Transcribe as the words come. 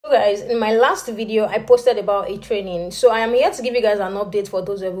Guys, in my last video I posted about a training, so I am here to give you guys an update for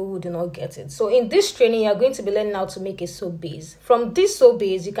those of you who do not get it. So in this training, you're going to be learning how to make a soap base. From this soap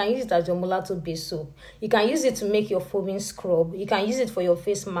base, you can use it as your Molato base soap. You can use it to make your foaming scrub. You can use it for your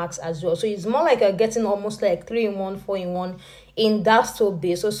face masks as well. So it's more like you're getting almost like 3-in-1, 4-in-1 in that soap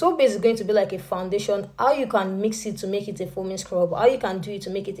base. So soap base is going to be like a foundation, how you can mix it to make it a foaming scrub, how you can do it to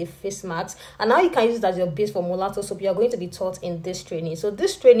make it a face mask, and how you can use it as your base for Molato soap. You're going to be taught in this training. So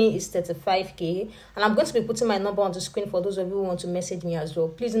this training is 35k, and I'm going to be putting my number on the screen for those of you who want to message me as well.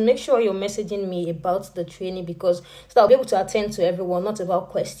 Please make sure you're messaging me about the training, because so that I'll be able to attend to everyone, not about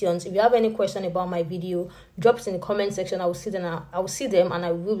questions. If you have any question about my video, drop it in the comment section. I will see them and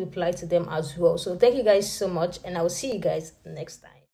I will reply to them as well. So thank you guys so much, and I will see you guys next time.